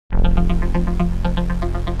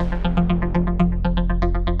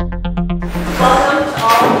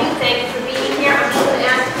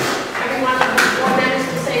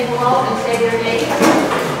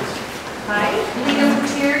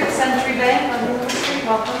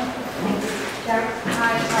welcome. Jared.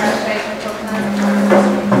 Hi, Tara Baker, Brooklyn.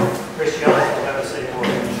 Chris Young, have a safe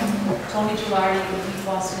word. Tony Gilardi, with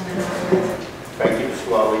Boston. Thank you,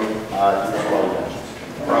 Mr. Lowry.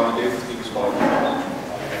 Ron Davis, Mr. Lowry.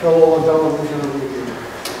 Phil O'Donnell,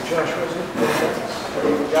 Josh Rosen.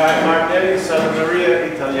 Guy Marchetti, Santa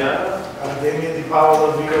Maria Italiana. Damian Di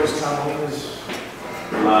Paolo, Vito's Tomolinas.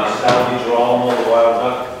 Sal Di Girolamo, the Wild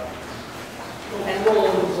Duck. And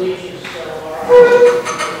Roland Leach is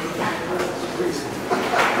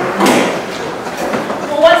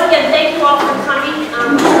Well, once again, thank you all for coming.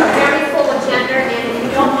 A very full agenda, and if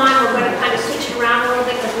you don't mind, we're going to kind of switch it around a little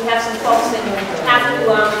bit because we have some folks that have to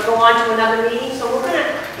go on to another meeting. So we're going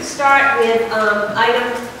to start with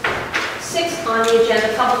item 6 on the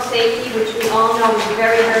agenda, public safety, which we all know is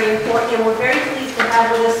very, very important. And we're very pleased to have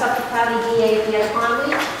with us Suffolk County DA Pierre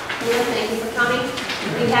Connolly. Neil, thank you for coming.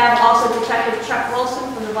 We have also Detective Chuck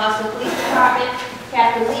Wilson from the Boston Police Department,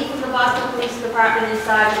 Captain Lee from the Boston Police Department, and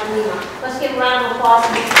Sergeant Lima. Let's give a round of applause.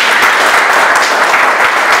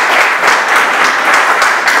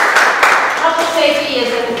 Public safety is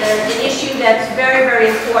an issue that's very, very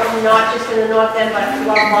important, not just in the North End, but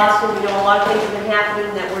throughout Boston. We know a lot of things have been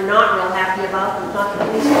happening that we're not real happy about. Not the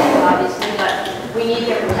police force, obviously, but we need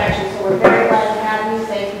their protection. So we're very glad to have you.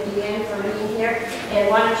 Thank you, DeAnne, for being here. And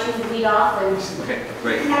why don't you lead off? And okay,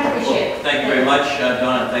 great. I appreciate it. Thank you very much,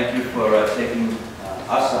 Donna. Thank you for taking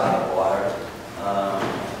us out of the water. I'm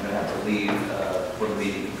going to have to leave before the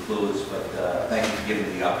meeting concludes, but thank you for giving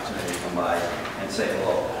me the opportunity to come by and say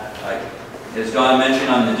hello. As Donna mentioned,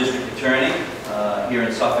 I'm the district attorney here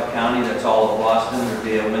in Suffolk County. That's all of Boston,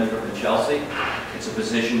 Revere, Winthrop, and Chelsea. It's a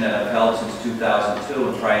position that I've held since 2002,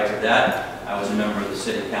 and prior to that, I was a member of the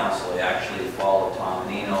City Council. I actually followed Tom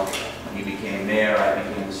Menino. When he became mayor, I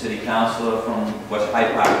became the City Councilor from West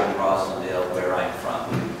Hyde Park in Roslindale, where I'm from.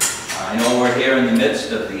 I know we're here in the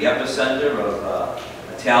midst of the epicenter of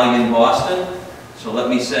Italian Boston, so let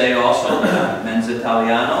me say also that Men's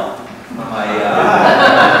Italiano.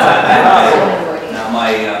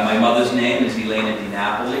 My mother's name is Elena Di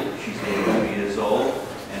Napoli. She's 82 years old,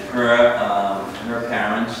 and her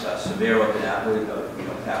parents, Severo Di Napoli,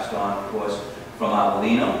 passed on, of course, from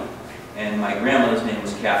Avellino. And my grandmother's name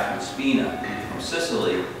was Catherine Spina from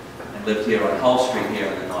Sicily, and lived here on Hull Street here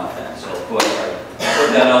in the North End. So, of course, I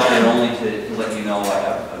put that out there only to let you know I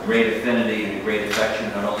have a great affinity and a great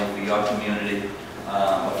affection not only for your community,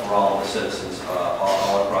 but for all of the citizens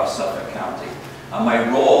all across Suffolk County. My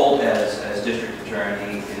role as district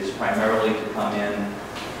attorney is primarily to come in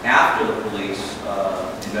after the police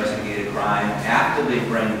investigate a crime, after they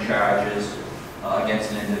bring charges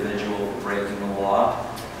against an individual for breaking the law.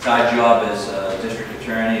 It's our job as district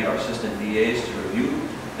attorney or assistant DAs to review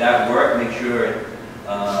that work, make sure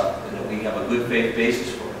that we have a good faith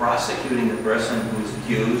basis for prosecuting the person who is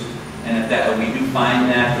accused, and if we do find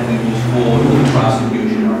that, then we move forward with the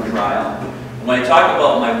prosecution or trial. When I talk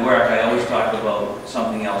about my work, I always talk about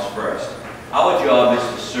something else first. Our job is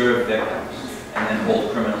to serve victims and then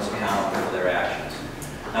hold criminals accountable for their actions.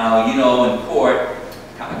 Now, you know, in court,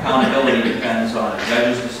 accountability depends on a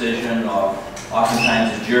judge's decision or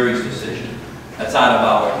oftentimes a jury's decision. That's out of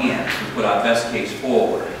our hands. We put our best case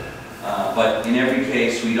forward. But in every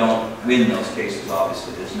case, we don't win those cases,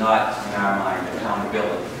 obviously. There's not, in our mind,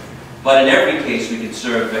 accountability. But in every case, we can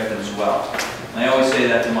serve victims well. And I always say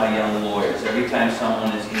that to my young lawyers. Every time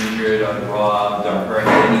someone is injured or robbed or hurt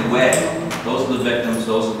in any way, those are the victims,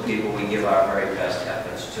 those are the people we give our very best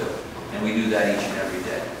efforts to. And we do that each and every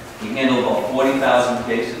day. We handle about 40,000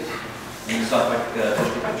 cases in the Suffolk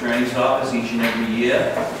District Attorney's Office each and every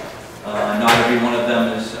year. Not every one of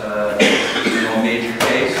them is a major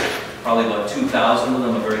case. Probably about 2,000 of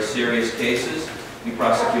them are very serious cases. We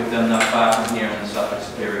prosecute them not far from here in the Suffolk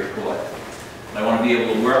Superior Court. And I want to be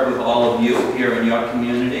able to work with all of you here in your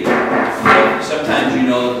community. Sometimes you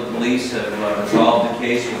know that the police have resolved the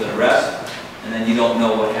case with an arrest, and then you don't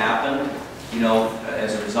know what happened. You know,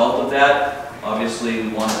 as a result of that, obviously we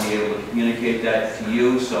want to be able to communicate that to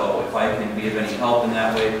you. So if I can be of any help in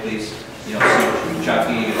that way, please, see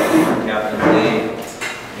Chucky or Captain Lee,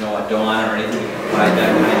 or Dawn or anything, we can provide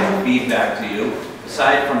that kind of feedback to you.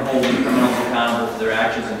 Aside from holding criminals accountable for their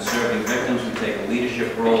actions and serving victims, we take a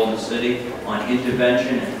leadership role in the city on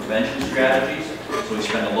intervention and prevention strategies. So we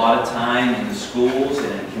spend a lot of time in the schools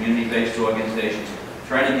and in community-based organizations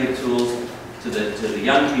trying to give tools to the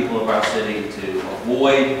young people of our city to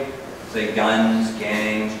avoid, say, guns,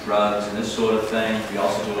 gangs, drugs, and this sort of thing. We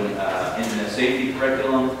also do an internet safety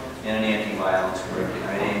curriculum and an anti-violence curriculum,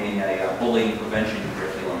 a bullying prevention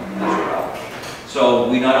curriculum as well. So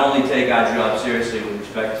we not only take our job seriously with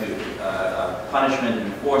respect to punishment and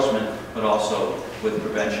enforcement, but also with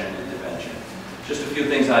prevention and intervention. Just a few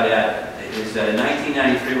things I'd add is that in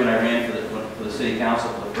 1993, when I ran for the city council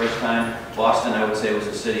for the first time, Boston, I would say, was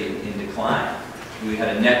a city in decline. We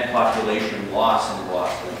had a net population loss in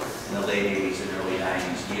Boston in the late 80s and early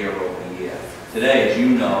 90s, year over year. Today, as you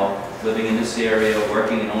know, living in this area,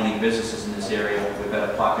 working and owning businesses in this area, we've had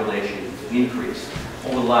a population increase.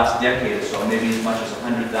 Over the last decade or so, maybe as much as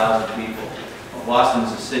 100,000 people. Boston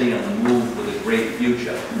is a city on the move with a great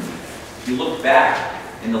future. If you look back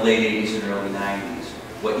in the late 80s and early 90s,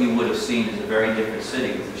 what you would have seen is a very different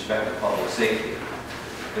city with respect to public safety.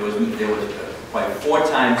 There was quite 4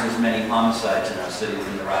 times as many homicides in our city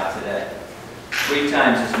than there are today. 3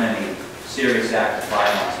 times as many serious acts of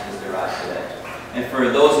violence as there are today. And for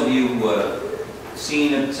those of you who have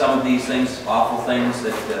seen some of these things, awful things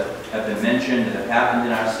that have been mentioned that have happened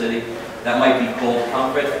in our city, that might be cold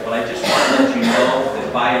comfort, but I just want to let you know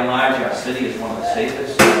that by and large our city is one of the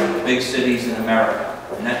safest big cities in America.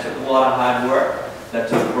 And that took a lot of hard work. That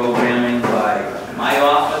took programming by my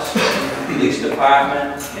office, the police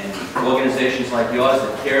department, and organizations like yours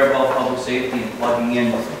that care about public safety and plugging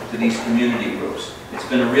in to these community groups. It's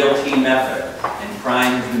been a real team effort, and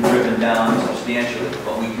crime has been driven down substantially,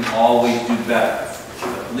 but we can always do better.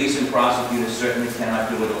 The police and prosecutors certainly cannot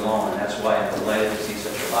do it alone, and that's why I'm delighted to see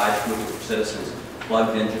such a large group of citizens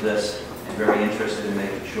plugged into this and very interested in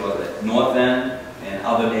making sure that North End and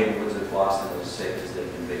other neighborhoods of Boston are as safe as they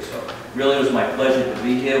can be. So really it was my pleasure to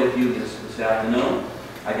be here with you this afternoon.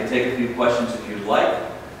 I can take a few questions if you'd like.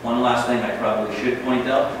 One last thing I probably should point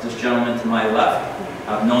out, that this gentleman to my left,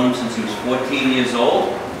 I've known him since he was 14 years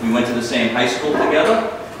old. We went to the same high school together.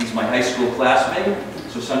 He's my high school classmate.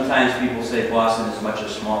 So sometimes people say Boston is as much a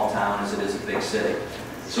small town as it is a big city.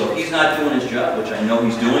 So if he's not doing his job, which I know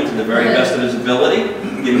he's doing to the very best of his ability,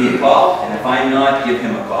 give me a call, and if I'm not, give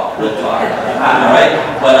him a call. We'll talk. All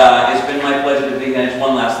right? But it's been my pleasure to be here. Just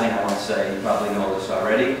one last thing I want to say. You probably know this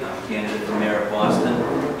already. I'm a candidate for mayor of Boston.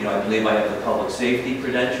 You know, I believe I have the public safety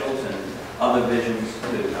credentials and other visions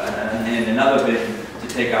and another vision to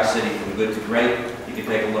take our city from good to great. You can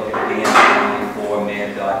take a look at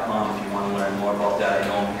dan94mayor.com if you want to learn more about that. I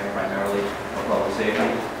know I'm here primarily for public safety.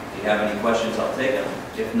 If you have any questions, I'll take them.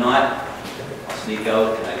 If not, I'll sneak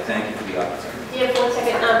out, and I thank you for the opportunity. Yeah, 1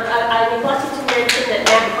 second. I neglected to mention that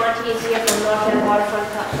Matt Conti is here from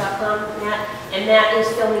NorthEndWaterfront.com, Matt, and Matt is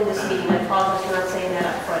filming this meeting. I apologize for not saying that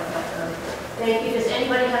up front, but thank you. Does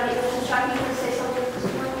anybody have any questions? Chuck, you want to say something at this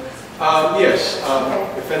point? Yes,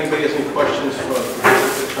 if anybody has any questions for the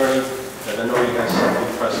district attorney, and I know you guys have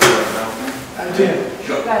the precedent right now. Jim,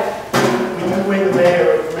 Sure. Go ahead. when you win the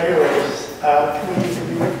mayor race, can we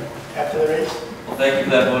interview after the race? Well, thank you for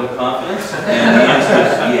that vote of confidence, and the answer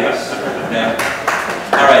is yes. Okay.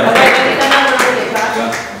 All right.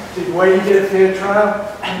 Did Whitey get a fair trial?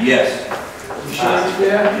 Yes. You sure it's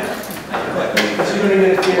fair? Yes. Is he going to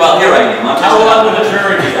get a fair Well, here I am. I'm How long would the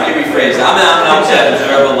jury be? Let me rephrase. I'm an outside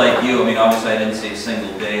observer like you. I mean, obviously I didn't see a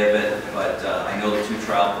single day of it, but I know the 2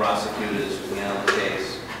 trial prosecutors who handled the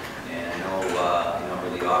case, and I know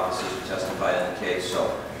the officers who testified in the case.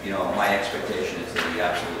 So, my expectation is that he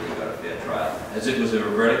absolutely got a fair trial. Was there a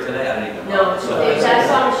verdict today? I don't even know. No, I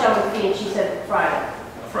saw Michelle McPhee and she said Friday.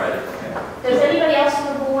 Friday. Okay. Does anybody else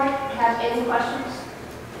on the board have any questions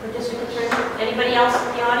for district attorney? Anybody else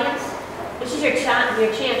in the audience? This is your chance. You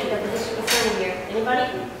got the district attorney here. Anybody?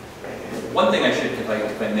 One thing I should,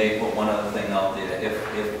 if I may, put one other thing out there.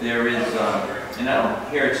 If there is, and I don't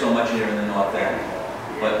hear it so much here in the North End,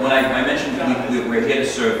 but when I mentioned we're here to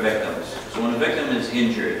serve victims. So when a victim is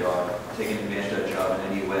injured or taken advantage of in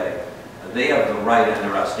any way, they have the right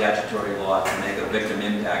under our statutory law to make a victim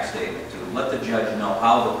impact statement, to let the judge know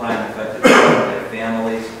how the crime affected their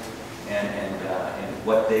families and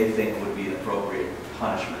what they think would be an appropriate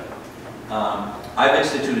punishment. I've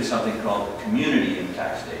instituted something called community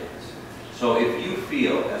impact statements. So if you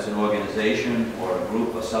feel as an organization or a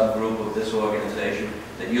group, a subgroup of this organization,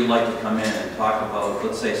 that you'd like to come in and talk about,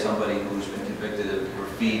 let's say somebody who's been convicted of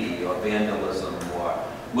graffiti or vandalism or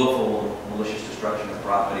willful malicious destruction of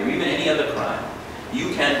property or even any other crime,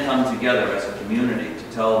 you can come together as a community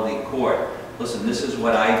to tell the court, listen, this is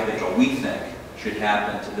what I think or we think should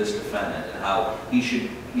happen to this defendant and how he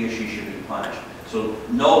or she should be punished. So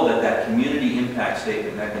know that that community impact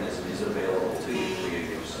statement mechanism is available to you for your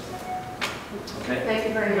use. Okay? Thank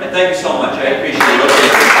you very much. And thank you so much. I appreciate it. Okay.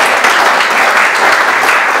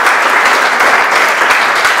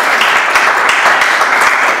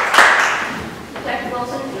 Detective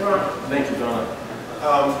Wilson, you're on. Thank you, Donna.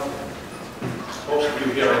 Most of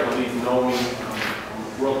you here, I believe, know me. I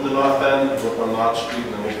grew up in the North End, grew up on Knott Street,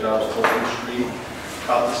 and I moved down to Fulton Street.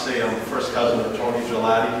 proud to say I'm the first cousin of Tony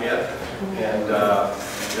Gelati here, and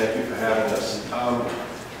thank you for having us.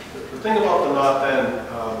 The thing about the North End,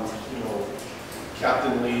 you know,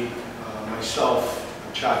 Captain Lee, myself,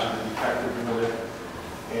 in charge of the detective unit,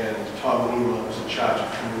 and Tom Lima, who's in charge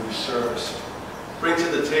of community service, bring to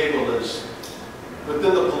the table is,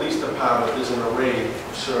 within the police department, there's an array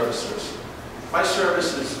of services. My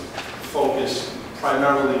services focus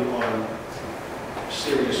primarily on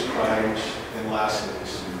serious crimes and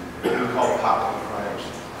larcenies, what we call property crimes.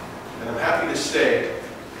 And I'm happy to say,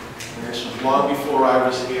 and this was long before I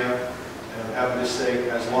was here, and I'm happy to say,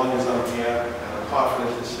 as long as I'm here, and I'm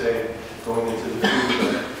confident to say, going into the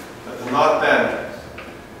future, that the North End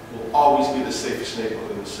will always be the safest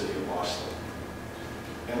neighborhood in the city of Boston.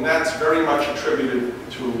 And that's very much attributed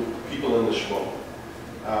to people in this room.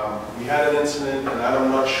 We had an incident, and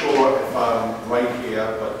I'm not sure if I'm right here,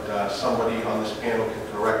 but somebody on this panel can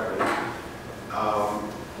correct me.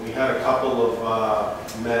 We had a couple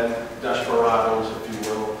of men, desperados, if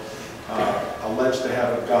you will, alleged to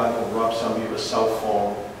have a gun and rob somebody with a cell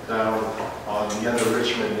phone down on the end of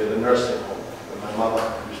Richmond near the nursing home that my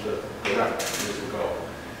mother used to direct years ago.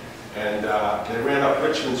 And they ran up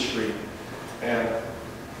Richmond Street, and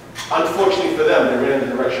unfortunately for them, they ran in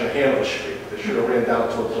the direction of Hanover Street. They should have ran down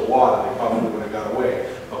towards the water, they probably would have got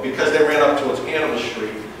away. But because they ran up towards Hanover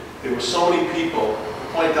Street, there were so many people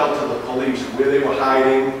who point out to the police where they were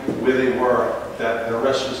hiding, where they were, that an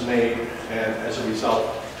arrest was made, and as a result,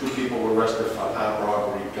 2 people were arrested for armed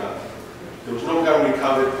robbery gun. There was no gun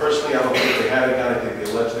recovered. Personally, I don't think they had a gun, I think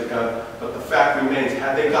they alleged a gun, but the fact remains,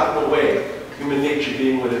 had they gotten away, human nature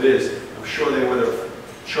being what it is, I'm sure they would have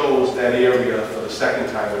chose that area for the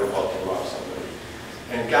second time they were about to rob somebody.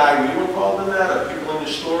 And Guy, were you involved in that? Are people in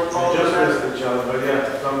your store involved in that? Just missed it, John, but yeah,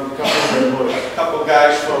 from a couple of A couple of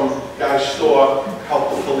guys from Guy's store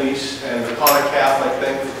helped the police, and the Connor-Calf, I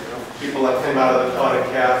think, people that came out of the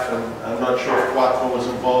Connor-Calf, and I'm not sure if Quattro was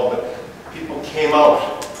involved, but people came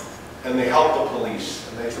out and they helped the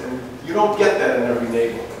police. And you don't get that in every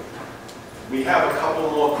neighborhood. We have a couple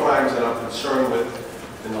more crimes that I'm concerned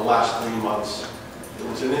with in the last 3 months. There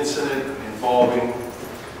was an incident involving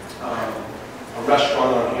a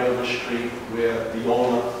restaurant on Hanover Street where the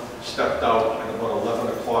owner stepped out at about 11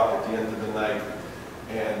 o'clock at the end of the night,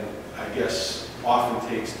 and I guess often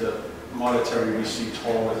takes the monetary receipts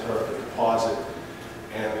home with her for deposit,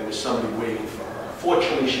 and there was somebody waiting for her.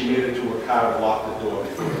 Fortunately, she made it to her car and locked the door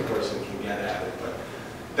before the person can get at it, but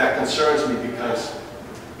that concerns me because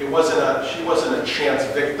she wasn't a chance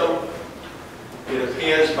victim. It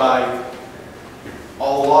appears by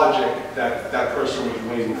all logic that that person was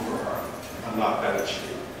waiting for her on North Bennett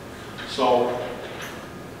Street. So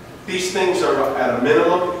these things are at a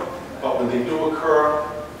minimum, but when they do occur,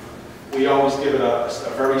 we always give it a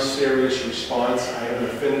very serious response. I have an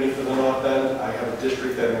affinity for the North End. I have a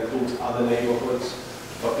district that includes other neighborhoods.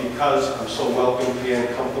 But because I'm so welcome here and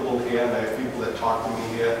comfortable here, and I have people that talk to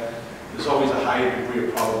me here, there's always a higher degree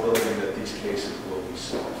of probability that these cases will be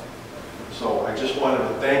solved. So I just wanted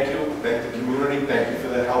to thank you, thank the community, thank you for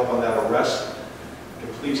the help on that arrest.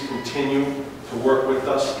 And please continue to work with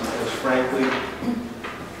us because frankly,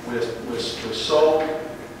 we're so,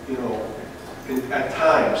 you know, at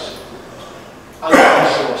times,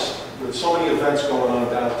 under-resourced. With so many events going on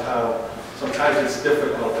downtown, sometimes it's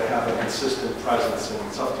difficult to have a consistent presence, and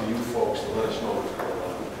it's up to you folks to let us know what's going on.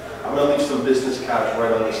 I'm going to leave some business cards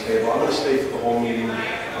right on this table. I'm going to stay for the whole meeting.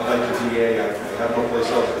 I'm like the DA. I have no place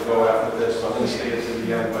else to go after this, so I'm going to stay to the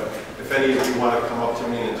end. But if any of you want to come up to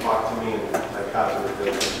me and talk to me, and my cards are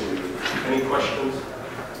available to you. Any questions?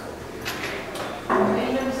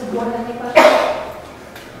 Any members of the board have any questions?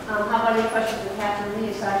 How about any questions of Captain Lee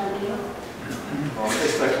or Sergeant Leo? Well, I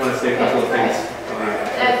just want to say a couple of things.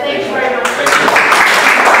 Thank you very much. Thank you.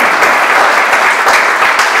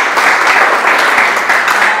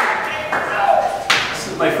 This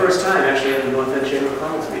is my first time actually at the North End Chamber of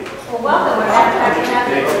Commerce meeting. Well, welcome. We're happy to have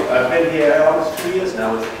Thank you. you. I've been here almost 2 years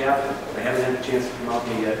now as the captain. I haven't had a chance to come out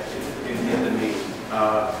here yet in the meeting.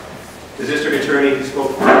 The district attorney who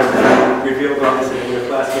spoke for us revealed on us that we were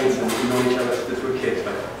classmates and we know each other since we were kids.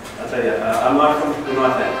 But I'll tell you, I'm not from the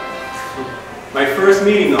North End. My first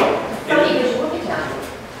meeting, though. Funny because you look at town.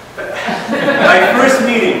 My first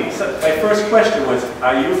meeting, my first question was,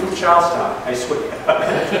 are you from Charlestown? I swear.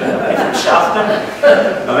 Am I from Charlestown?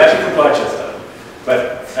 No, I'm actually from Dorchester. But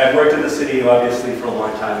I've worked in the city, obviously, for a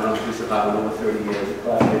long time. I'm police department over 30 years. A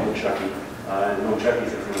classmate with Chucky. And known Chucky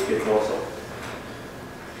since we were kids also.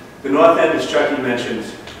 The North End, as Chucky mentioned,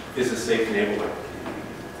 is a safe neighborhood.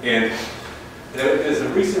 And there's a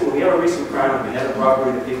recent, when we have a recent crime, we had a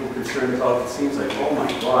robbery that people are concerned about, it seems like, oh my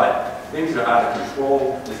God, Things are out of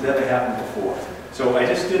control. It's never happened before. So I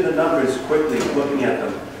just did the numbers quickly, looking at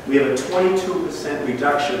them. We have a 22%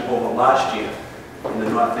 reduction over last year in the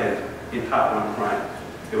North End in Part 1 crime.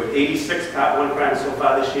 There were 86 Part 1 crimes so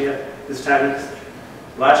far this year. This time,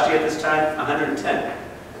 last year at this time, 110.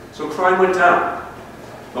 So crime went down.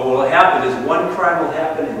 But what will happen is one crime will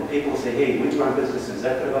happen and people will say, hey, we run businesses,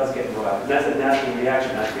 that could have us getting robbed. And that's a natural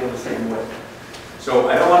reaction. I feel the same way. So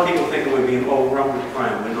I don't want people to think that we're being overrun with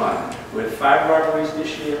crime. We're not. We had 5 robberies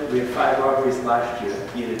this year. We had 5 robberies last year,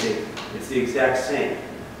 year to date. It's the exact same.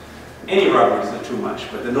 Any robberies are too much,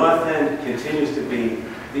 but the North End continues to be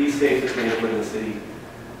the safest neighborhood in the city,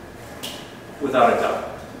 without a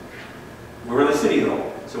doubt. We're in the city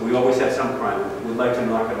though, so we always have some crime. We'd like to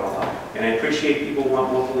knock it all out. And I appreciate people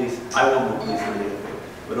want more police. I want more police in the neighborhood.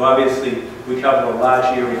 But obviously, we cover a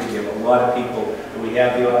large area, we have a lot of people, and we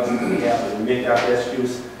have the officers we have, and we make our best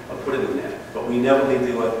use of putting them there. But we never leave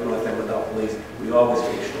the North End without police. We always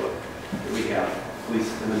make sure that we have police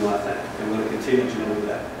in the North End, and we're going to continue to do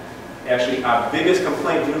that. Actually, our biggest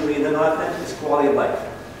complaint usually in the North End is quality of life.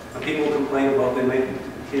 When people complain about they might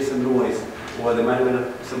hear some noise, or there might have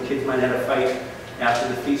been some kids might have a fight after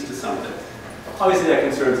the feast or something. Obviously, that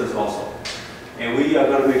concerns us also. And we are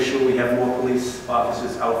going to make sure we have more police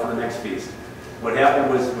officers out for the next feast. What happened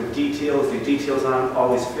was with details, the details aren't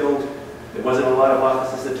always filled. There wasn't a lot of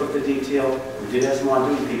officers that took the detail. We did have some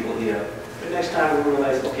on-duty people here. But next time we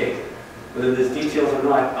realized, okay, whether there's details or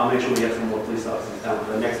not, I'll make sure we have some more police officers down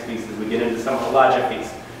for the next feast as we get into some of the larger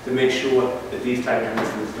feasts to make sure that these type of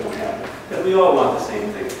incidents don't happen. Because we all want the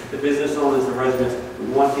same thing. The business owners, the residents, we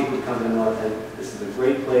want people to come to the North End. This is a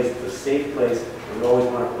great place, it's a safe place, and we always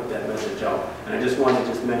want to put that message out. And I just wanted to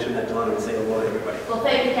just mention that, Donna, and say hello to everybody. Well,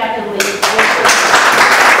 thank you, Captain Lee.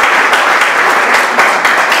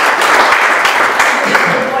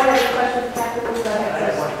 I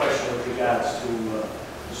have one question with regards to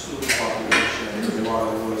the student population and a lot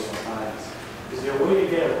of noise sometimes. Is there a way to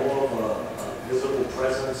get more of a visible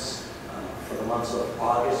presence for the months of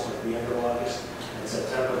August, at the end of August and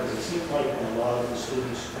September? Because it seems like when a lot of the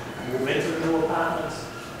students move into the new apartments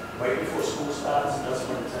right before school starts, that's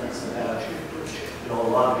when it tends to have, a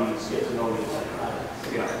lot of these get to know these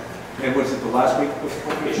apartments. Yeah. And was it the last week?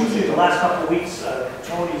 It's usually the last couple of weeks.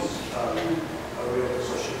 Tony's a real,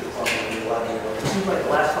 so she could probably elaborate on it. It seems like the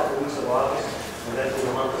last couple of weeks of August and then through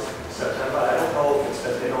the month of September. I don't know if it's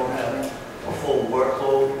that they don't have a full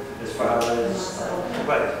workload as far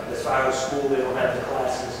as school, they don't have the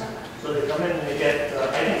classes. So they come in and they get, I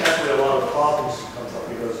think that's where a lot of the problems come from,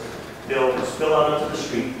 because they'll spill out into the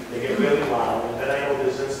street, they get really loud, and then I know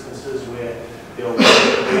there's instances where they'll,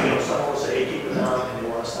 someone will say, hey, keep it down, and they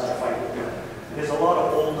want to start a fight with them. And there's a lot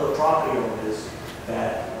of older property owners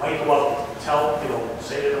that might go up and tell,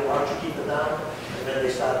 say to them, why don't you keep it down? And then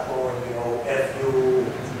they start throwing, F you,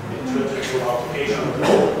 it turns into an altercation with the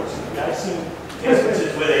old person. I've seen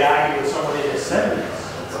instances where they argue with someone in their 70s.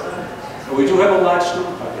 We do have a large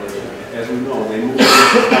student population, as we know. They move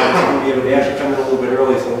they actually come in a little bit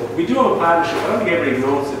early. So we do have a partnership. I don't think everybody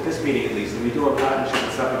knows at this meeting at least, that we do have a partnership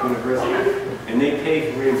with Suffolk University, and they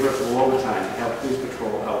pay for reimbursable overtime to have police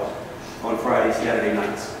patrol out on Friday, Saturday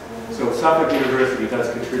nights. So Suffolk University does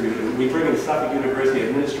contribute, and we bring in Suffolk University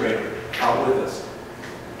administrator out with us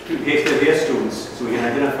in case they're their students, so we can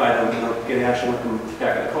identify them and get action with them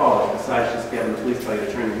back at college, besides just having the police tell you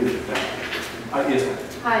to turn the music down. Yes, ma'am.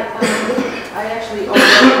 Hi, I actually own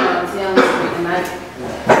on Salem Street,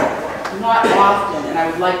 and not often, and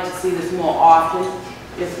I would like to see this more often,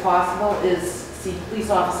 if possible, is see police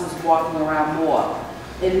officers walking around more.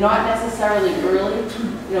 And not necessarily early,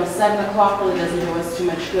 7 o'clock really doesn't do us too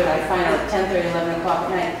much good. I find at 10:30, 11 o'clock at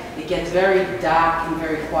night, it gets very dark and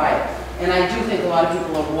very quiet. And I do think a lot of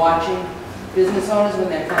people are watching business owners when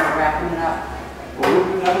they're kind of wrapping it up.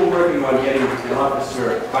 Well, I've been working on getting an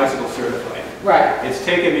officer bicycle certified. Right. It's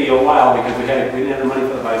taken me a while because we didn't have the money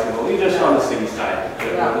for the bicycle. We just on the city side.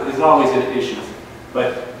 There's always issues.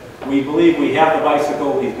 But we believe we have the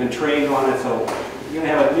bicycle. He's been trained on it, so you're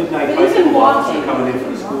going to have a midnight bicycle officer coming in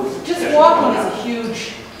from the schools. Just walking is a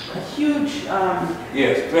huge.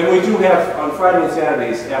 Yes, and we do have, on Friday and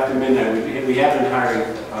Saturdays after midnight, we have been hiring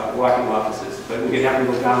walking officers, but we can have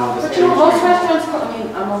them go down the But most restaurants,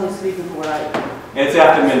 I'm only speaking for what I... And it's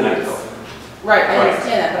after midnight, though. Right, I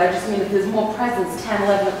understand that, but I just mean if there's more presence 10,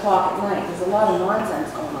 11 o'clock at night, there's a lot of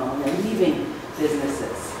nonsense going on when they're leaving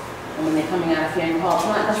businesses. And when they're coming out of Faneuil Hall,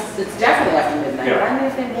 it's definitely after midnight, but I mean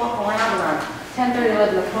if they walk around 10:30,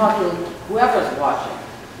 11 o'clock, whoever's watching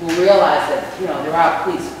will realize that, there are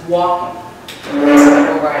police walking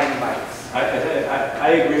or riding bikes.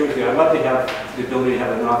 I agree with you. I'd love to have the ability to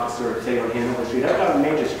have an officer, say, on Hanover Street. I've got a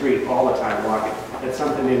major street all the time walking. That's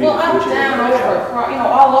something maybe. Well, up, we should- down, over, across, you know,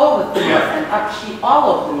 all over the north end, up sheet,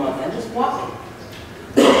 all over the north end, just walking.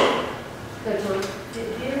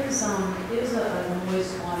 There's a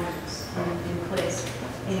noise ordinance in place,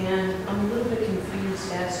 and I'm a little bit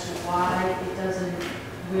confused as to why it doesn't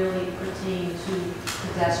really pertain to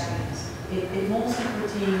pedestrians. It mostly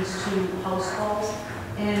pertains to house calls,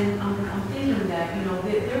 and I'm thinking that, you know,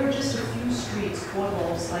 there are just a few streets,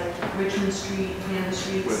 potholes, like Richmond Street, Hannah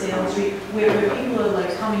Street, Salem Street, where people are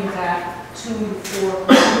like coming back 2 to 4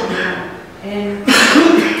 o'clock, and the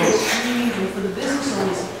street, and for the business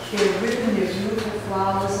owners, they're ripping their beautiful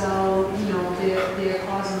flowers out, you know, they're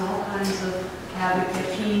causing all kinds of havoc,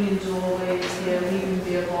 they're peeing in doorways, they're leaving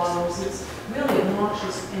beer bottles, it's really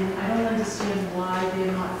obnoxious, and I don't understand why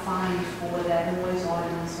they're not fined for that noise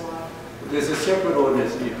ordinance or. There's a separate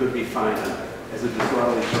ordinance that you could be fined under. As a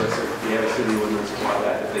disorderly person, you have a city ordinance for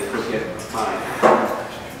that they could get fined.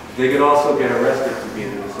 They could also get arrested for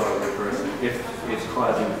being a disorderly person if it's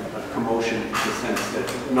causing a commotion in the sense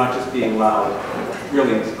that not just being loud,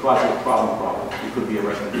 really it's causing a problem. You could be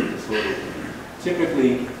arrested for disorderly.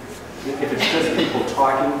 Typically, if it's just people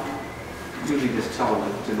talking, usually just tell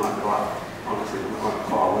them to not go out, honestly, on a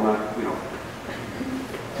call. We're not, you know,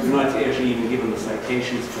 we're not actually even given the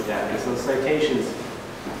citations for that, because those citations,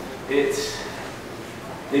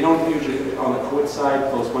 they don't usually, on the court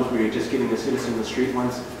side, those ones where you're just giving the citizen the street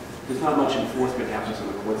ones, there's not much enforcement happens on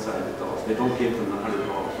the court side of those. They don't give them the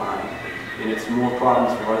 $100 fine. And it's more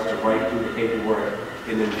problems for us to write through the paperwork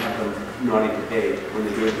and then have them not even paid when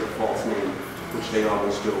they give it a false name, which they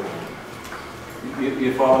always do.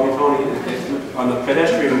 You follow me, Tony? On the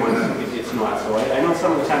pedestrian ones, it's not. So I know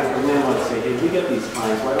some of the times the landlords say, hey, we get these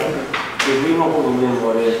fines, why don't we? Because we know who the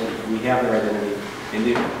landlord is, and we have their identity, and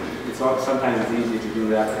sometimes it's easier to do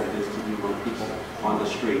that than it is to do on people on the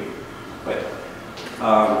street. But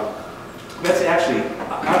that's actually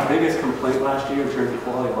our biggest complaint last year in terms of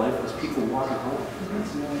quality of life was people walking home,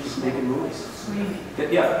 just making noise.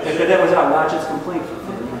 Yeah, that was our largest complaint.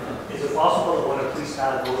 Is it possible that when a police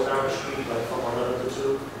car goes down the street, like from 11 to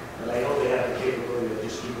 2, and I know they have the capability of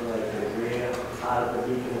just keeping like the rear part of the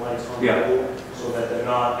beacon lights on the wall, so that they're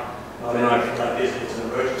not anything like this, it's an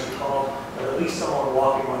emergency call, but at least someone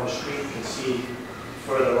walking on the street can see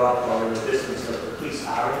further up or in the distance that the police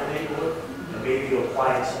are in the neighborhood, and maybe you'll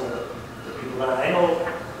quiet some of the people down. I know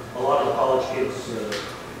a lot of the college kids,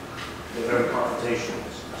 they're very confrontational,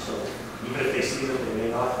 so even if they see them, they may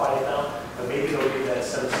not quiet down. But maybe they'll give that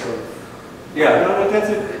sense of... Yeah, no,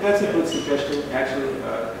 that's a good suggestion, actually.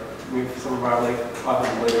 Some of our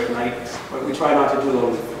offices later at night, but we try not to do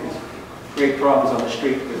those create problems on the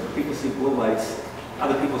street because people see blue lights,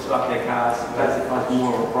 other people stop their cars, sometimes it causes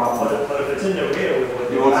more of a problem. But if it's in the rear,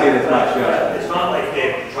 you won't see it as much, yeah. It's not like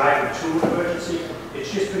they're driving to an emergency, it's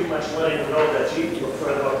just pretty much letting them know that you look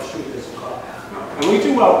further up the street, there's a car. And we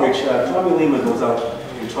do outreach. Tommy Lima goes out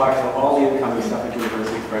and talks to all the incoming Suffolk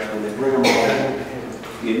University freshmen. They bring them all,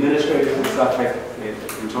 the administrators in Suffolk,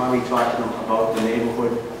 and Tommy talked to them about the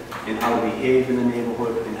neighborhood and how to behave in the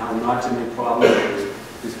neighborhood and how not to make problems.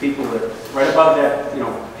 There's people that, right above that,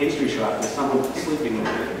 pastry shop, there's someone sleeping in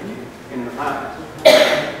an apartment.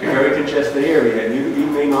 A very congested area, and you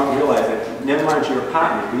may not realize it. Never mind your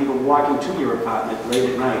apartment, but even walking to your apartment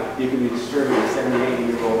late at night, you can be disturbing a 70,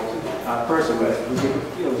 80-year-old person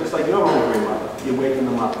who's, just like your own grandmother. You're waking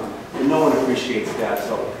them up, and no one appreciates that.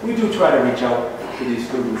 So we do try to reach out to these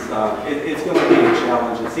students. It's going to be a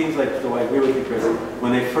challenge. It seems like, though I agree with you, Chris,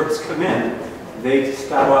 when they first come in, they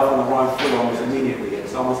start off on the wrong foot almost immediately.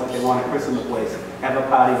 It's almost like they want to christen the place, have a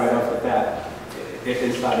party right off the bat,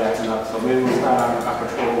 and start acting up. So maybe we start our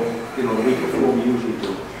patrol, the week before we usually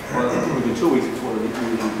do, or maybe 2 weeks before we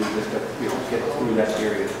usually do, just to, get through that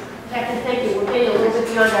period. Captain, thank you. We're getting a little bit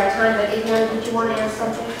beyond our time, but Adriana, did you want to ask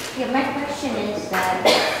something? Yeah, my question is that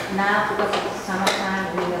now, because it's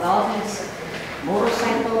summertime, we have all these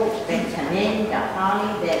motorcycles that come in, the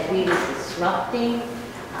Harley, that really disrupting.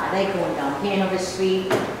 They're going down Hanover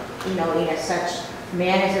Street, in such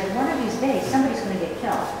manners that one of these days somebody's going to get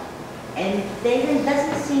killed. And they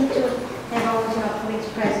doesn't seem to have always police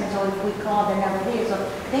presence, or if we call, they're never there. So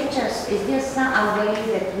is there some a way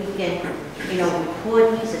that we can,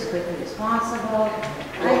 report these as quickly as possible?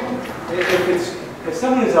 If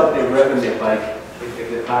someone is out there revving their bike, if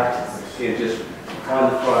they're parked, and just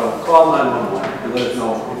on the throttle, call 911 and let us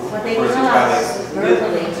know. But they tell us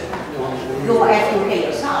verbally, go after you pay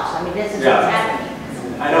yourselves. This is what's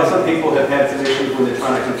happening. I know some people have had some issues when they're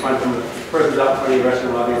trying to confront them. The person's out for the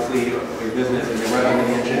restaurant, obviously, or your business, and they're revving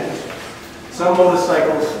the engine. Some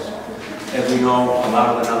motorcycles as we know,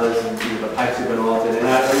 louder than others, the pipes have been altered, and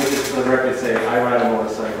let me just for the record say, I ride a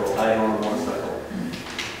motorcycle, I own a motorcycle.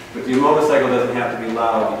 But your motorcycle doesn't have to be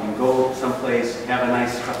loud, you can go someplace, have a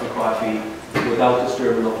nice cup of coffee, without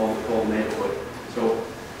disturbing the whole neighborhood. So,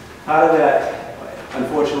 part of that,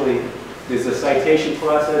 unfortunately, there's a citation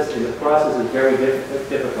process, and the process is very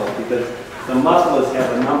difficult, because the mufflers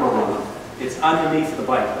have a number on them. It's underneath the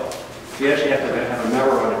bike, though. So you actually have to have a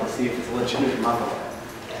mirror on it to see if it's a legitimate muffler.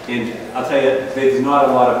 And I'll tell you, there's not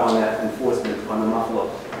a lot of on that enforcement on the muffler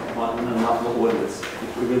ordinance.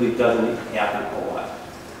 It really doesn't happen a whole lot.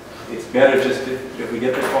 It's better just if we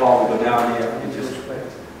get the call, we go down there and just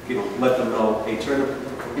let them know, hey, turn.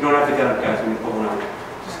 You don't have to get up, guys, when you pull around.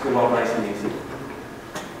 Just go out nice and easy.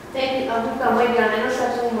 Thank you. We've gone way beyond. I know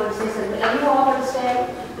Sergeant wants to say something. Are you all going to stay?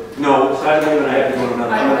 No, Sergeant, I have to go to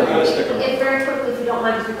another. If very quickly, if you don't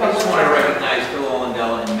mind, just I just want to recognize Phil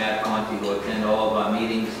Olendella and Matt Conti, who attend all of our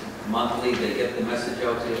meetings monthly. They get the message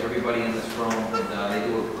out to everybody in this room. They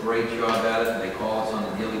do a great job at it. They call us on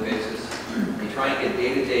a daily basis. They try and get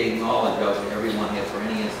day-to-day knowledge out to everyone here for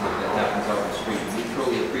any incident that happens out in the street. We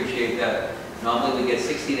truly appreciate that. Normally we get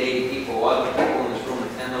 60 to 80 people. A lot of the people in this room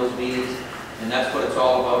attend those meetings, and that's what it's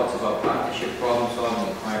all about. It's about partnership, problem solving,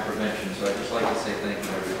 and crime prevention. So I'd just like to say thank you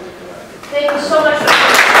to everybody for that. Thank you so much.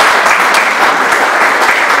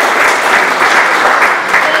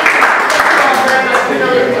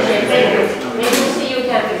 Really appreciate it. Thank you. Maybe we'll see you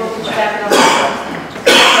again. Maybe we'll put you back on.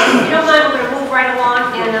 If you don't mind, I'm going to move right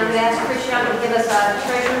along, and I'm going to ask Chris Young to give us a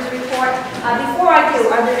treasurer's report. Before I do,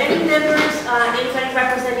 are there any members, anybody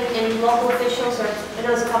representing any local officials, or I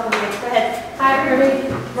know there's a couple of minutes. Go ahead. Hi, everybody.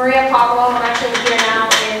 Maria Popolo. I'm actually here now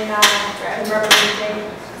in representing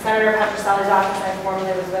Senator Petroselli's office. I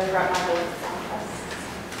formerly was with Rep. Michael's office.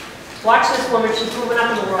 Watch this woman. She's moving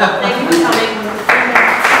up in the world. Thank you for coming.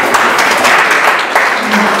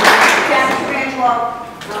 Kathy Frangelo,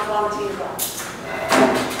 not volunteer as well.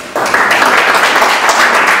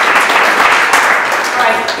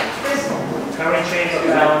 Current change of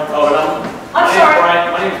balance. I'm sorry.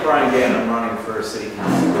 My name is Brian Gann. I'm running for City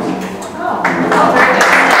Council. Oh, very good.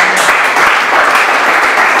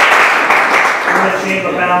 Current change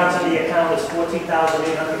of balance in the account is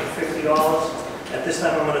 $14,850. At this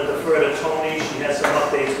time, I'm going to defer to Tony. She has some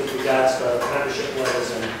updates with regards to membership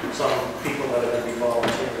letters and some people that are going to be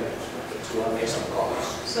volunteering to make some calls.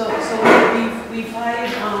 So we've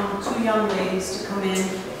hired two young ladies to come in,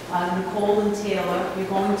 Nicole and Taylor. You're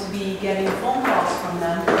going to be getting phone calls from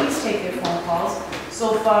them. Please take their phone calls.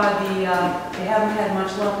 So far, they haven't had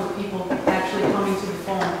much luck with people actually coming to the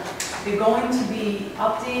phone. They're going to be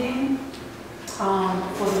updating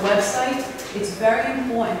for the website. It's very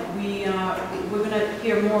important. We're going to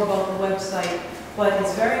hear more about the website, but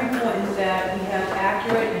it's very important that we have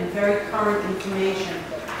accurate and very current information,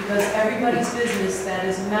 because everybody's business that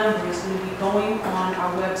is a member is going to be going on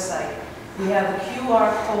our website. We have a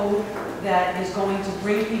QR code that is going to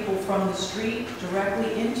bring people from the street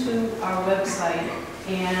directly into our website,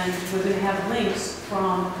 and we're going to have links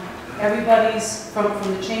from everybody's, from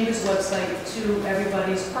the Chamber's website to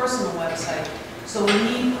everybody's personal website. So we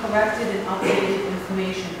need corrected and updated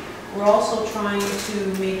information. We're also trying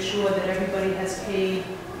to make sure that everybody has paid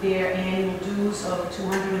their annual dues of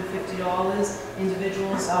 $250.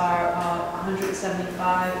 Individuals are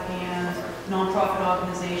 $175, and nonprofit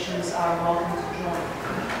organizations are welcome to join.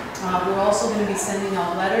 We're also going to be sending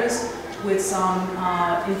out letters with some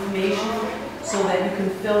information so that you can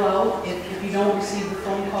fill out. If you don't receive the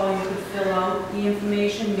phone call, you can fill out the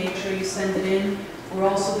information. Make sure you send it in. We're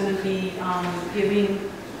also going to be giving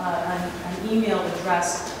an email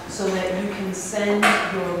address so that you can send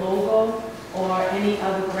your logo or any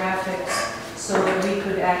other graphics so that we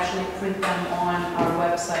could actually print them on our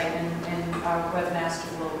website, and our webmaster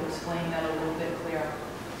will explain that a little bit clearer.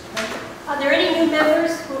 Okay. Are there any new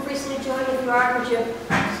members who have recently joined? If you are, could you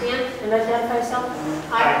stand and identify yourself?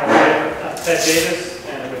 Hi, Ted Davis,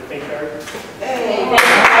 and with Pink Card. Hey.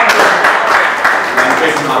 I'm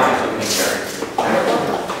Jason Hopkins with Pink Card.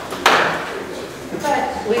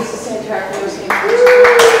 Lisa Santark,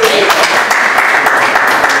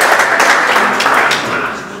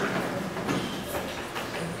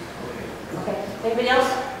 Okay. Anybody else?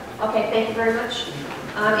 Okay, thank you very much.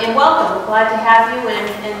 And welcome. We're glad to have you,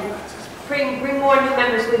 and bring more new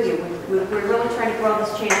members with you. We're really trying to grow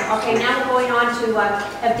this channel. Okay, now we're going on to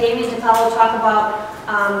have Damien DePello talk about,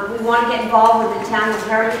 we want to get involved with Italian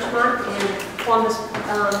Heritage Month and Columbus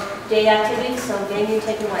Day activities. So Damien,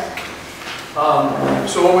 take it away.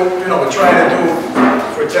 So what we're trying to do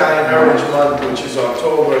for Italian Heritage Month, which is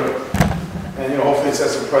October, and hopefully it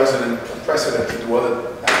sets a precedent to do other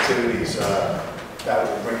activities. that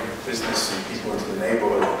will bring business and people into the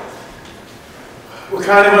neighborhood. We're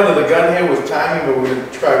kind of under the gun here with timing, but we're going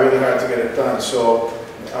to try really hard to get it done. So,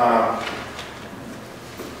 I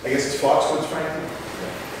guess it's Foxwoods, Frankie?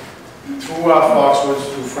 Through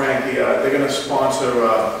Foxwoods, through Frankie, they're going to sponsor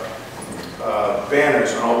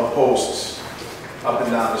banners on all the posts up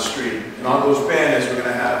and down the street. And on those banners, we're going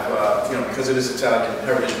to have, because it is Italian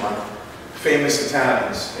Heritage Month, famous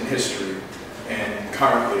Italians in history and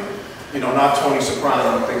currently. Not Tony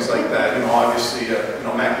Soprano and things like that. Obviously,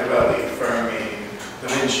 Machiavelli, Fermi, Da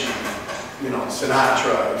Vinci,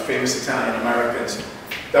 Sinatra, famous Italian Americans.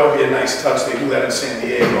 That would be a nice touch. They do that in San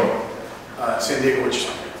Diego. San Diego, which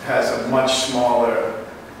has a much smaller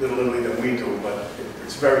Little Italy than we do, but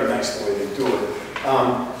it's very nice the way they do it.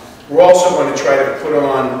 We're also going to try to put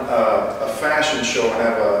on a fashion show and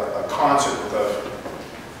have a concert with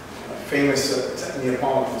a famous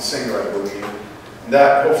Neapolitan singer, I believe. And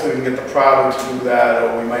that, hopefully we can get the Prado to do that,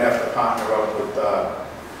 or we might have to partner up with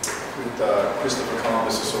Christopher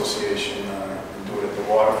Columbus Association and do it at the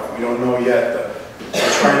waterfront. We don't know yet.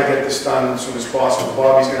 We're trying to get this done as soon as possible.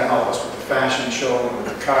 Bobby's going to help us with the fashion show and with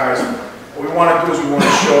the cars. What we want to do is we want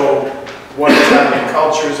to show what Italian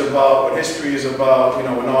culture is about, what history is about. We're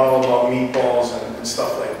not all about meatballs and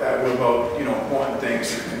stuff like that. We're about, important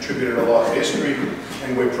things that contributed a lot to history,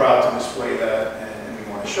 and we're proud to display that, and we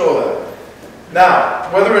want to show that. Now,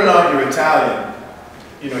 whether or not you're Italian,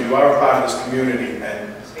 you are a part of this community,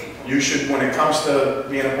 and you should, when it comes to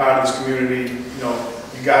being a part of this community,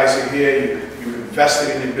 you guys are here, you've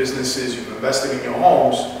invested in your businesses, you've invested in your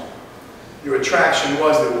homes. Your attraction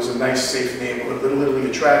was that it was a nice, safe neighborhood, Little Italy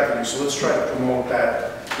attracted you, so let's try to promote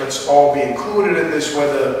that. Let's all be included in this,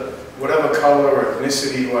 whatever color or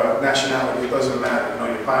ethnicity or nationality, it doesn't matter.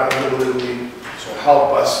 You're part of Little Italy, so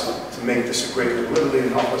help us to make this a great Little Italy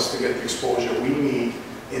and help us to get the exposure we need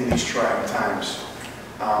in these trying times.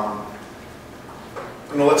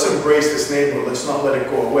 Let's embrace this neighborhood. Let's not let it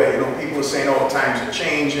go away. People are saying, "Oh, times are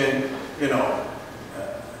changing."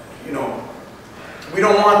 We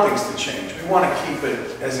don't want things to change. We want to keep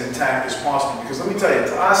it as intact as possible. Because let me tell you,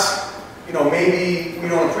 to us, maybe we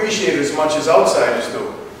don't appreciate it as much as outsiders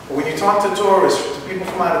do. But when you talk to tourists, to people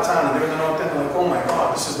from out of town, and they're in the North End, they're like, "Oh my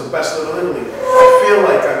God, this is the best Little Italy. I feel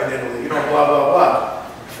like I'm in Italy." Blah blah blah.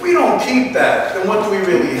 If we don't keep that, then what do we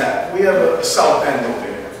really have? We have a South End over here.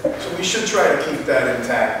 So we should try to keep that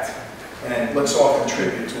intact, and let's all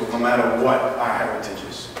contribute to it, no matter what our heritage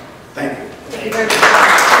is. Thank you. Thank you very much.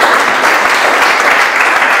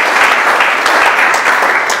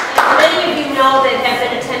 Many of you know that have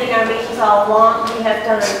been attending our meetings all along. We have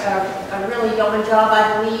done a really yeoman job,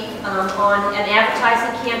 I believe, on an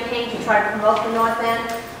advertising campaign to try to promote the North End.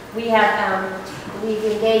 We've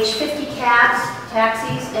engaged 50 cabs,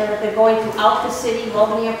 taxis, and they're going throughout the city,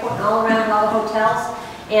 Logan Airport, and all around all the hotels.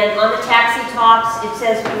 And on the taxi tops, it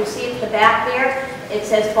says, you see at the back there, it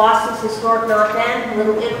says Boston's Historic North End,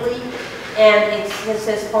 Little Italy, and it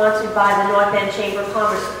says sponsored by the North End Chamber of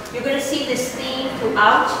Commerce. You're going to see this theme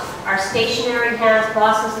throughout. Our stationery has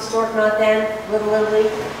Boston's Historic North End, Little Italy,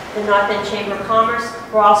 the North End Chamber of Commerce.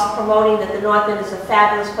 We're also promoting that the North End is a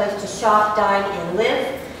fabulous place to shop, dine, and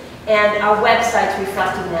live. And our website's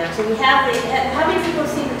reflecting that. So we have how many people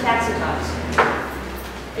have seen the taxi tops?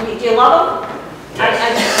 And do you love them? I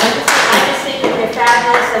just think that they're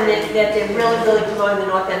fabulous and that they're really, really promoting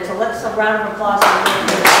the North End. So let's a round of applause for the North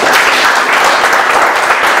End.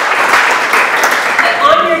 And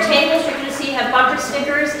on your tables, you're going to see you have bumper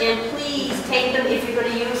stickers, and please take them if you're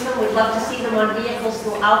going to use them. We'd love to see them on vehicles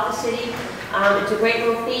throughout the city. It's a great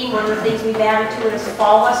little theme. One of the things we've added to it is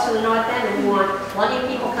follow us to the North End, and we want plenty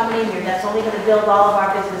of people coming in here. That's only going to build all of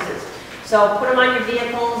our businesses. So put them on your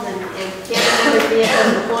vehicles and family members'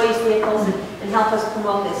 vehicles, employees' vehicles, and help us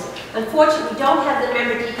promote this. Unfortunately, we don't have the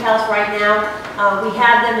member decals right now. We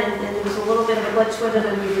have them, and there was a little bit of a glitch with them,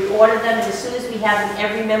 and we reordered them. And as soon as we have them,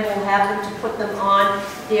 every member will have them to put them on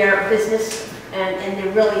their business, and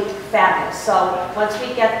they're really fabulous. So once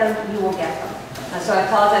we get them, you will get them. So I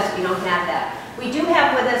apologize if you don't have that. We do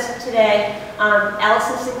have with us today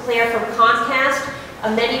Allison Sinclair from Comcast.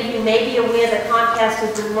 Many of you may be aware that Comcast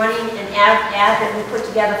has been running an ad that we put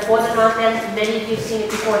together for the North End. Many of you have seen it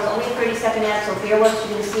before. It's only a 30-second ad, so bear with us.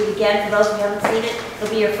 You're going to see it again. For those who haven't seen it, it'll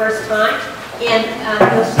be your first time. And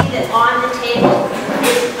you'll see that on the table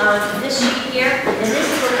is this sheet here, and this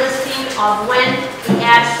is a listing of when the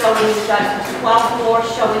ad showing. We've got 12 more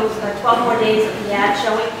showings, 12 more days of the ad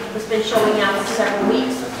showing. It's been showing out for several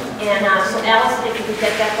weeks. And so Allison, if you could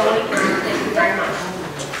get that going, thank you very much.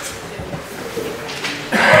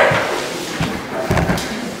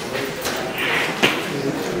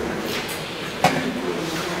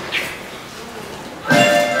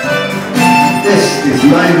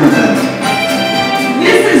 my North End.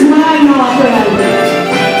 This is my North End.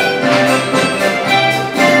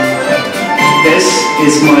 This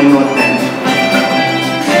is my North End.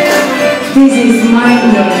 This is my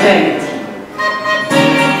North End.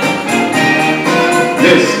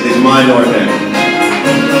 This is my North End.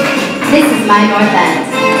 This is my North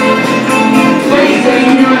End. This is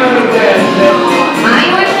your North End. My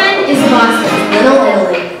North End is Boston, Little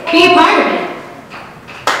Italy. Be a part of it.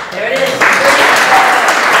 There it is.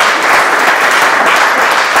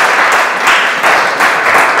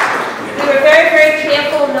 We were very, very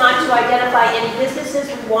careful not to identify any businesses.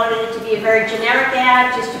 We wanted it to be a very generic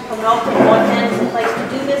ad, just to promote the North End as a place to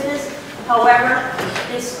do business. However,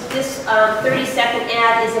 this 30-second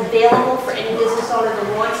ad is available for any business owner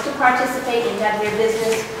that wants to participate and have their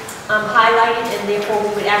business highlighted, and therefore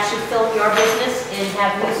we would actually film your business and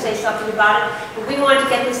have you say something about it. But we wanted to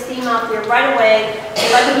get this theme out there right away to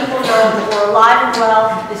let people know that we're alive and well.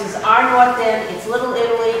 This is our North End. It's Little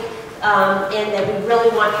Italy. And that we really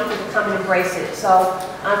want people to come and embrace it. So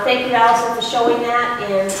thank you, Allison, for showing that,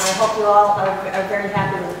 and I hope you all are very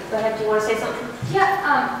happy with it. Go ahead, do you want to say something?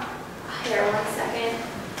 Yeah, here, 1 second.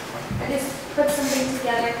 I just put something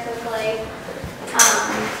together quickly.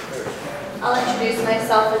 I'll introduce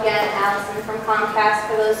myself again, Allison from Comcast,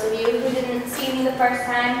 for those of you who didn't see me the first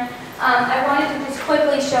time. I wanted to just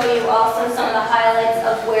quickly show you also some of the highlights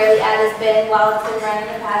of where the ad has been while it's been running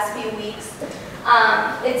the past few weeks.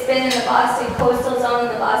 It's been in the Boston coastal zone,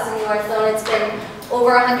 the Boston north zone. It's been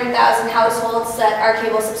over 100,000 households that are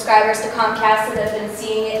cable subscribers to Comcast that have been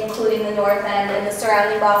seeing it, including the North End and the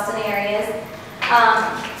surrounding Boston areas.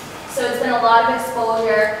 So it's been a lot of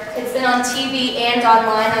exposure. It's been on TV and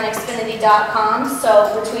online on Xfinity.com.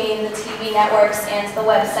 So between the TV networks and the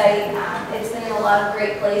website, it's been in a lot of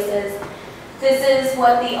great places. This is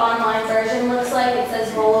what the online version looks like. It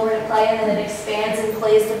says roll over to play, and then it expands and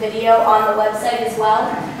plays the video on the website as well.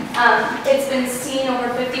 It's been seen over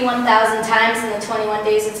 51,000 times in the 21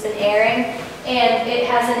 days it's been airing, and it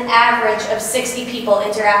has an average of 60 people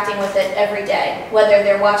interacting with it every day, whether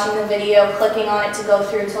they're watching the video, clicking on it to go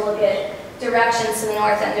through to look at directions to the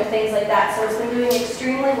North End or things like that. So it's been doing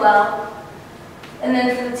extremely well. And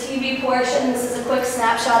then for the TV portion, this is a quick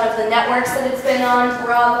snapshot of the networks that it's been on: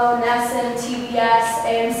 Bravo, NESN, TBS,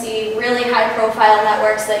 AMC, really high-profile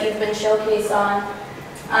networks that you've been showcased on.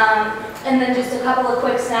 And then just a couple of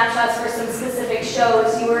quick snapshots for some specific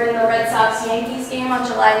shows. You were in the Red Sox-Yankees game on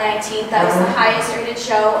July 19th. That was the highest-rated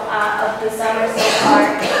show of the summer so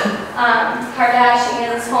far.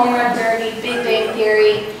 Kardashians, Home Run Derby, Big Bang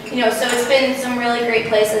Theory. You know, so it's been some really great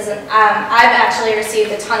places, and I've actually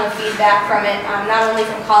received a ton of feedback from it, not only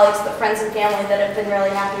from colleagues, but friends and family that have been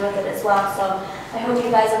really happy with it as well. So I hope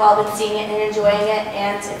you guys have all been seeing it and enjoying it,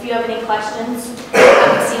 and if you have any questions,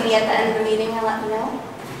 see me at the end of the meeting and let me know.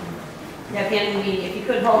 At the end of the meeting, if you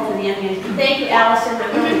could hold to the end of the meeting. Thank you, Allison. I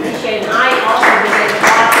really appreciate it. And I also visited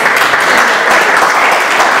Boston.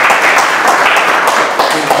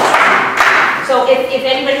 So if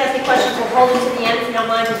anybody has any questions, we'll hold it to the end if you don't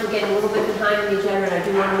mind, because we're getting a little bit behind on the agenda, and I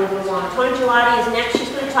do want to move it along. Tony Gelati is next. She's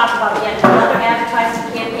going to talk about yet another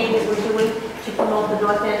advertising campaign that we're doing to promote the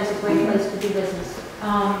North End as a great place to do business.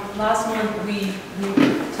 Last month, we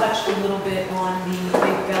touched a little bit on the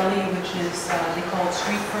Big Belly, which is, they call it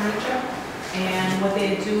street furniture. And what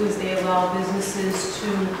they do is they allow businesses to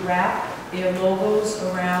wrap their logos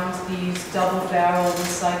around these double-barrel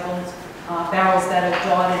recycled barrels that are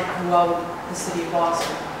dotted throughout the city of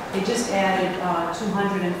Boston. They just added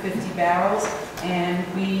 250 barrels, and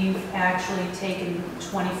we've actually taken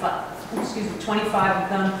 25 of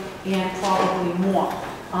them, and probably more.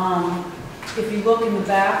 If you look in the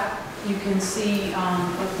back, you can see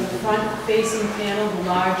the front-facing panel, the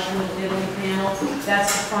large Little Italy panel.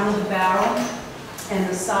 That's the front of the barrel, and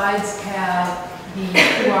the sides have the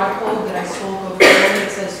QR code that I spoke of earlier. It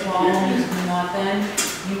says "Follow me to the North End."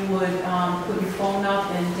 You would put your phone up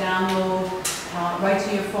and download right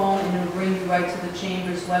to your phone, and it will bring you right to the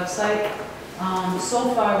Chamber's website.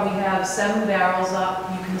 So far, we have 7 barrels up.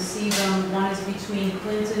 You can see them. One is between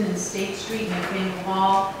Clinton and State Street near Faneuil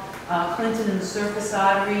Hall. Clinton and the Surface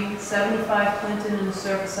Artery, 75 Clinton and the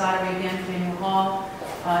Surface Artery, again, Faneuil Hall.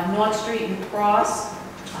 North Street and Cross,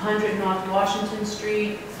 100 North Washington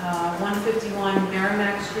Street, 151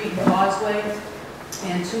 Merrimack Street and Causeway,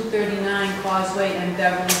 and 239 Causeway and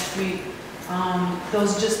Beverly Street.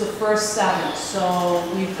 Those are just the first 7. So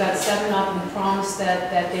we've got 7 up. We promised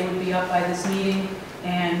that they would be up by this meeting,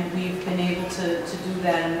 and we've been able to do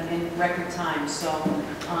that in record time. So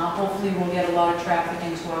hopefully we'll get a lot of traffic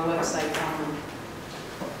into our website from them.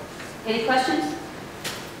 Any questions?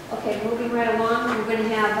 Okay, moving right along, we're going to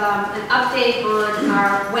have an update on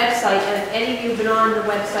our website. And if any of you have been on the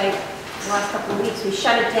website the last couple of weeks, we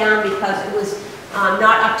shut it down because it was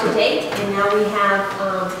not up to date. And now we have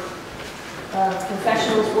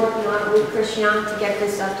professionals working on it with Chris Young to get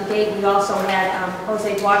this up to date. We also had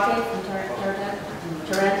Jose Duarte from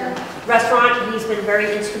Torrenta Restaurant. He's been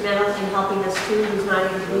very instrumental in helping us too. He's not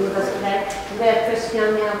able to be with us today. We're going to have Chris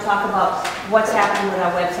Young now talk about what's happening with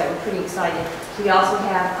our website. We're pretty excited. We also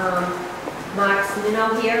have Mark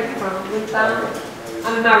Cimino here from Linkbound.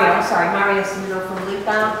 Mario Cimino from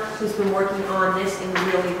Linkbound, who's been working on this, and we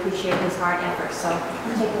really appreciate his hard efforts. So,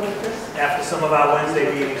 take it away, Chris. After some of our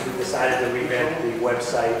Wednesday meetings, we decided to revamp the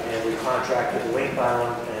website, and we contracted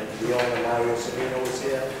Linkbound, and the owner, Mario Cimino, is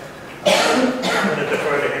here. I'm going to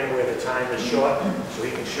defer to him where the time is short, so he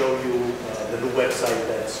can show you the new website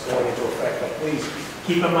that's going into effect. But please,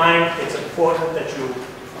 keep in mind, it's important that you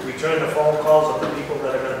return the phone calls of the people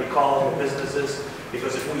that are going to be calling the businesses,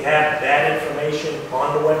 because if we have bad information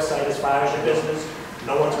on the website as far as your business,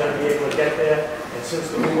 no one's going to be able to get there. And since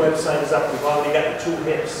the new website is up, we've already gotten 2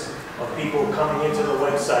 hits of people coming into the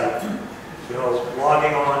website, you know,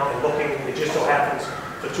 logging on and looking. It just so happens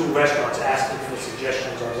for 2 restaurants asking for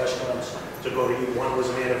suggestions on restaurants to go to eat. One was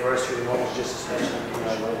an anniversary and one was just a special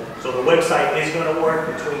occasion. So the website is going to work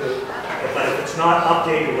between the, but if it's not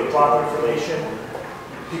updated with proper information,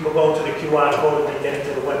 people go to the QR code and they get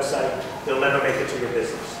into the website, they'll never make it to your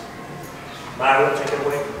business. Mario, take it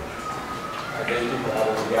away. Thank you for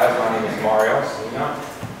having me, guys. My name is Mario Cimino.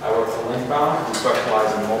 I work for Linkbound. We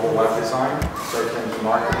specialize in mobile web design, search engine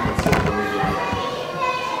marketing, and social media.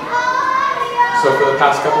 So for the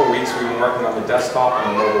past couple of weeks, we've been working on the desktop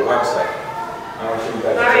and the mobile website. I want to show you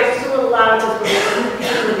guys. Mario, just a little louder because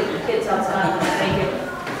we're the kids outside. Thank you.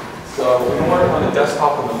 So we've been working on the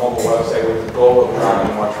desktop and the mobile website with the goal of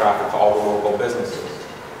driving more traffic to all the local businesses.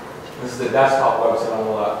 This is the desktop website on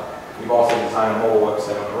the left. We've also designed a mobile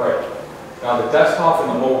website on the right. Now the desktop and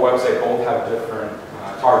the mobile website both have different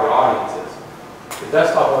target audiences. The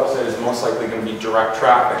desktop website is most likely going to be direct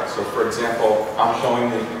traffic. So for example, I'm showing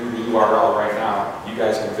you the URL right now. You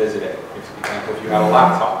guys can visit it. For example, if you had a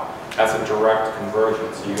laptop, that's a direct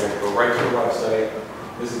conversion. So you guys go right to the website.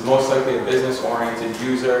 This is most likely a business-oriented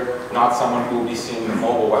user, not someone who will be seeing the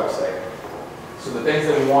mobile website. So the things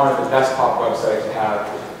that we wanted the desktop website to have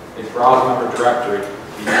is browse member directory.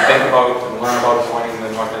 You can think about and learn about joining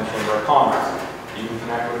the North End Chamber of Commerce. You can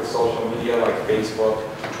connect with the social media like Facebook,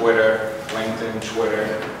 Twitter, LinkedIn,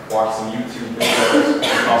 Twitter, watch some YouTube videos, and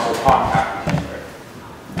you can also contact the chamber.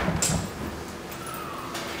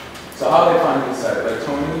 So how do they find the site? Like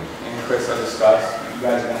Tony and Chris have discussed, you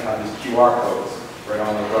guys are going to have these QR codes right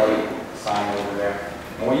on the right sign over there.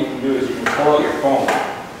 And what you can do is you can pull out your phone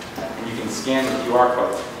and you can scan the QR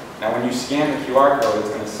code. Now when you scan the QR code, it's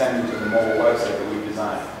going to send you to the mobile website that we've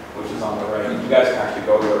designed, which is on the right. And you guys can actually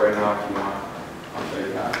go to it right now if you want. I'll show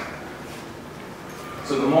you that.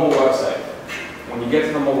 So the mobile website. When you get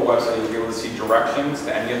to the mobile website, you'll be able to see directions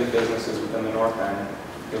to any of the businesses within the North End.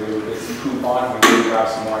 You'll be able to see coupons when you have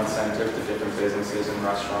some more incentive to different businesses and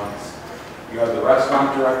restaurants. You have the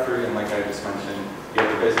restaurant directory, and like I just mentioned, you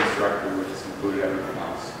have the business directory, which has included everything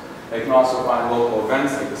else. They can also find local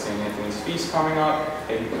events like the St. Anthony's Feast coming up.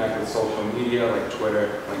 They can connect with social media like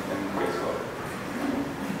Twitter, LinkedIn, and Facebook.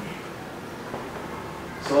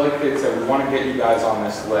 So like Kate said, we want to get you guys on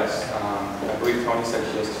this list. I believe Tony said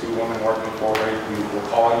she has 2 women working for her who will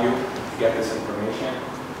call you to get this information.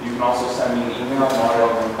 You can also send me an email,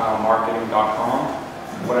 mario@marketing.com.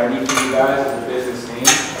 What I need from you guys is a business name, a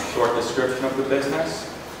short description of the business,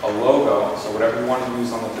 a logo, so whatever you want to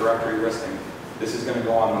use on the directory listing. This is going to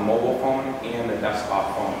go on the mobile phone and the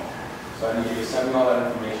desktop phone. So I need you to send me all that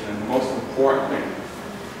information. And the most important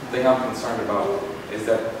thing I'm concerned about is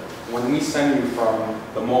that when we send you from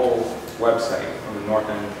the mobile website, from the North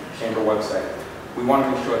End Chamber website, we want to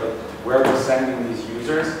make sure that where we're sending these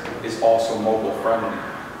users is also mobile friendly.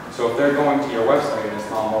 So if they're going to your website and it's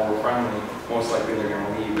not mobile friendly, most likely they're going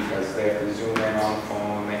to leave because they have to zoom in on the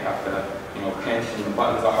phone, they have to, pinch, and the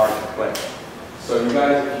buttons are hard to click. So you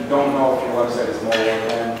guys, if you don't know if your website is mobile,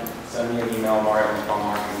 then send me an email,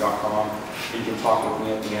 mario@marketing.com. You can talk with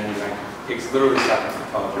me at the end, and it takes literally seconds to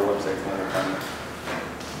tell if your website's mobile friendly.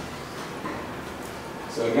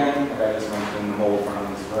 So again, like I just mentioned, the mobile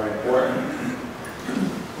friendly is very important.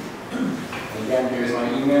 And again, here's my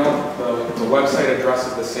email. The website address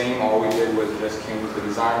is the same. All we did was just change the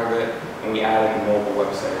design of it, and we added the mobile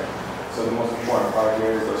website. So the most important part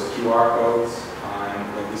here is those QR codes. And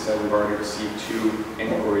like we said, we've already received 2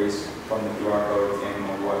 inquiries from the QR codes and the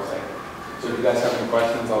mobile website. So if you guys have any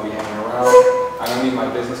questions, I'll be hanging around. I'm gonna need my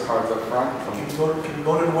business cards up front. Can you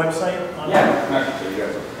go to the website? Yeah, I can show you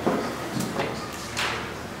guys.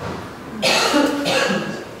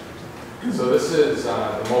 So this is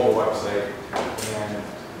the mobile website, and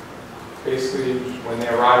basically when they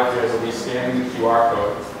arrive here, they'll be scanning the QR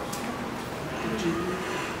code.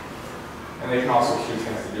 And they can also choose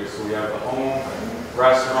things to do. So we have the home,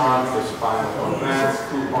 restaurants, there's final events,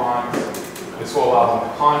 coupons. This will allow them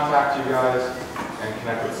to contact you guys and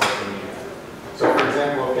connect with social media. So for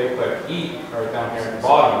example, if they click eat right down here at the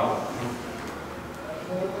bottom,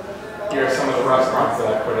 here are some of the restaurants that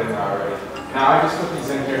I put in there already. Now I just put these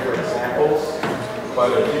in here for examples,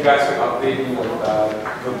 but if you guys could update me with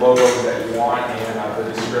the logos that you want and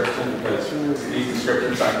the description, because these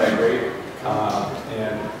descriptions aren't that great.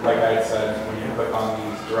 And like I had said, when you click on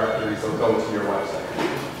these directories, they'll go to your website.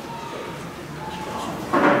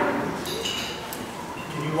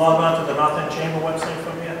 Can you log on to the North End Chamber website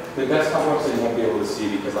from here? The desktop website you won't be able to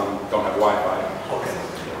see because I don't have Wi-Fi. Okay.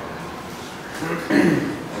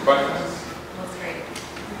 Any questions? That's great.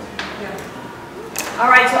 All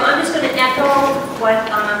right, so I'm just going to echo what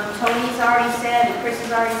Tony's already said, and Chris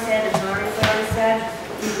has already said, and Mari's already said.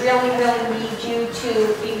 We really, really need you to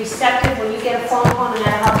be receptive when you get a phone call, no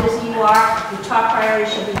matter how busy you are. Your top priority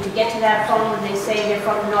should be to get to that phone when they say they're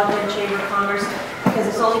from the North End Chamber of Commerce, because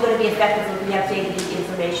it's only going to be effective if we have data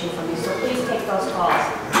information from you. So please take those calls,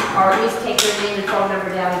 or at least take your name and phone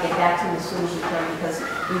number down and get back to them as soon as you can, because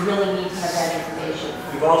we really need to have that information.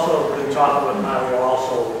 We've also been talking with Mario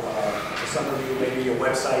also, for some of you, maybe your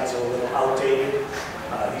websites are a little outdated.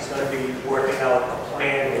 He's going to be working out a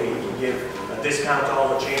plan where he can give a discount to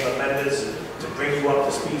all the chamber members to bring you up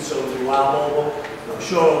to speed so you are mobile. I'm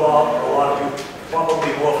sure a lot of you,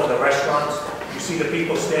 probably more for the restaurants, you see the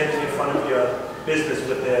people standing in front of your business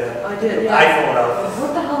with their iPhone out.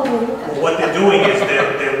 What the hell are we looking at? Well, what they're doing is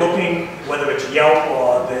they're looking, whether it's Yelp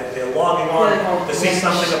or they're logging on to see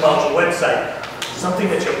something about your website. Something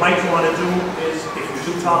that you might want to do is, if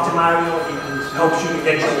you do talk to Mario, he helps you to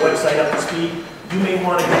get your website up to speed. You may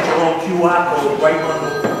want to get your own QR code right on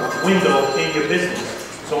the window in your business.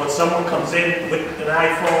 So when someone comes in with an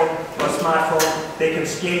iPhone or a smartphone, they can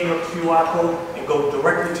scan your QR code and go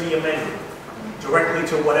directly to your menu, directly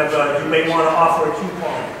to whatever you may want to offer a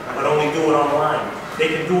coupon, but only do it online. They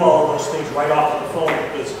can do all of those things right off of the phone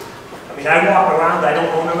because, I mean, I walk around, I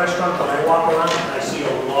don't own a restaurant, but I walk around and I see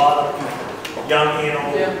a lot of people, young and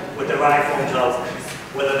old, with their iPhones out.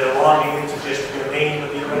 Whether they're logging into just your name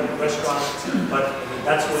of the restaurant, but I mean,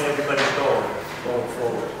 that's where everybody's going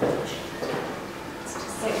forward.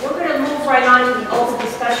 Okay, we're going to move right on to the open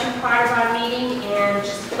discussion part of our meeting, and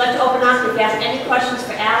I'd like to open up if you have any questions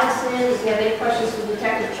for Allison, if you have any questions for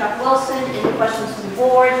Detective Chuck Wilson, any questions from the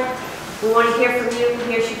board. We want to hear from you.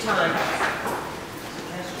 Here's your time.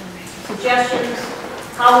 Suggestions?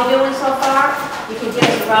 How are we doing so far? You can give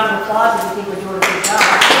us a round of applause if you think we're doing a good job.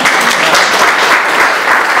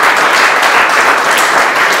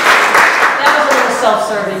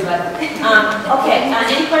 Self-serving, but, okay,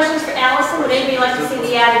 any questions for Allison? Would anybody like to see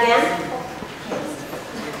the ad again?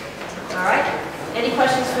 All right, any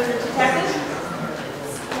questions for the detective?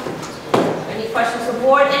 Any questions for the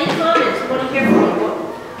board? Any comments? We want to hear from you.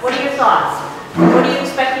 What are your thoughts? What are you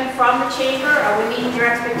expecting from the chamber? Are we meeting your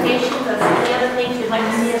expectations? Are there any other things you'd like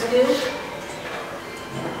to see us do?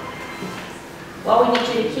 Well, we need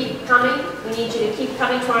you to keep coming. We need you to keep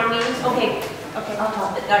coming to our meetings. Okay, all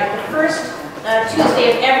right, the first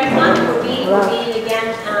Tuesday of every month, we're meeting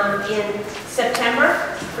again in September,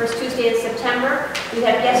 first Tuesday in September. We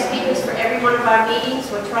have guest speakers for every one of our meetings.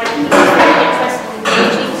 We're trying to keep it very interesting and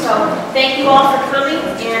engaging. So thank you all for coming,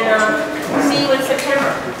 and see you in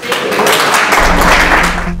September. Thank you.